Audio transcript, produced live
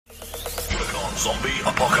Zombie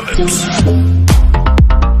apocalypse.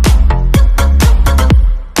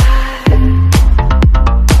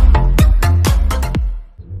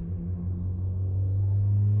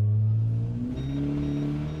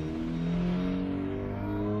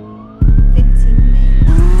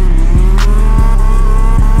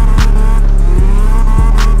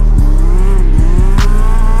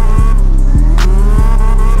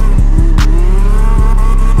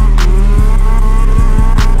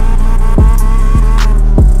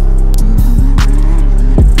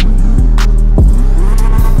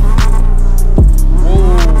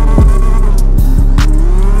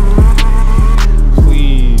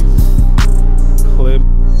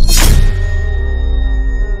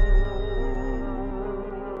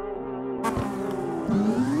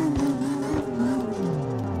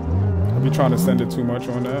 If you're trying to send it too much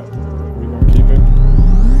on that, we're gonna keep it.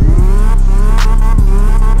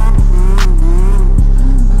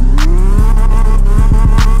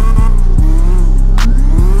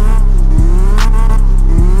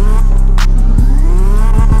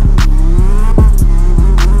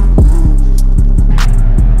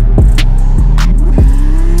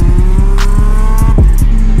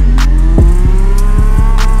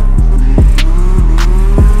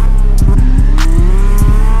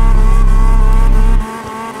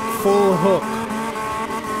 Full hook.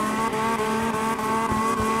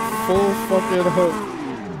 Full fucking hook.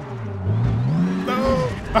 No.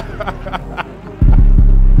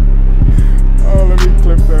 Oh, let me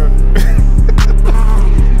clip that.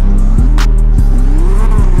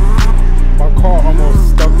 My car almost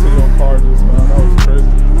stuck to your car just now.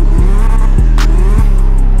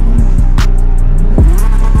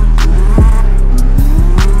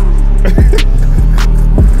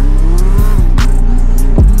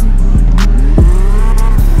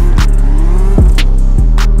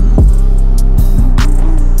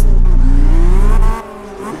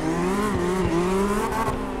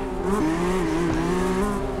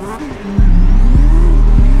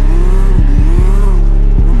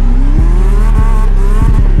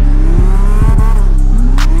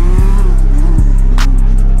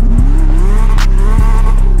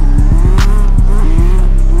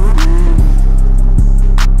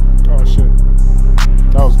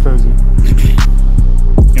 That was crazy.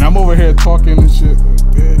 And I'm over here talking and shit.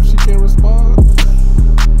 Damn, she can't respond.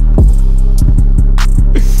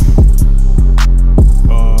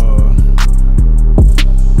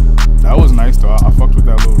 That was nice though. I fucked with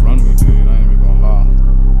that little run we did. I ain't even gonna lie.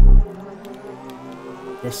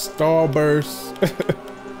 The Starburst.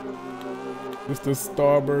 It's the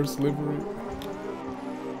Starburst livery.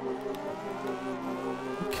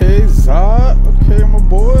 Okay, Zod. Okay, my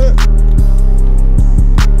boy.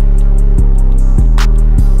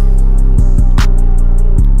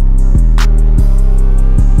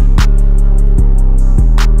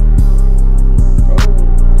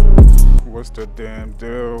 What's the damn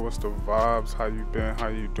deal? What's the vibes? How you been? How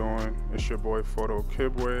you doing? It's your boy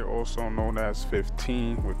PhotoKibwe, also known as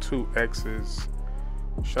FiFtxxn with 2 X's.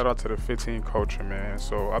 Shout out to the 15 culture, man.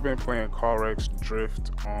 So I've been playing CarX Drift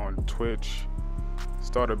on Twitch.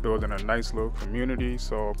 Started building a nice little community,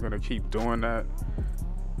 so I'm gonna keep doing that.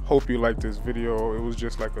 Hope you like this video. It was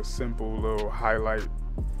just like a simple little highlight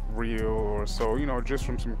reel or so, you know, just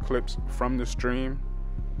from some clips from the stream.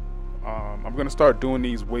 I'm gonna start doing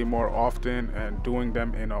these way more often and doing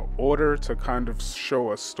them in an order to kind of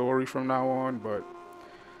show a story from now on. But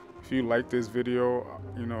if you like this video,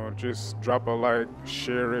 you know, just drop a like,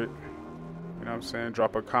 share it, you know what I'm saying,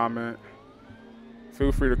 drop a comment.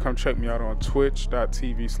 Feel free to come check me out on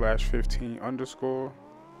twitch.tv/FiFtxxn_.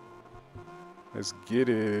 Let's get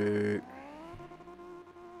it.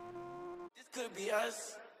 This could be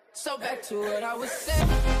us. So back to what I was saying.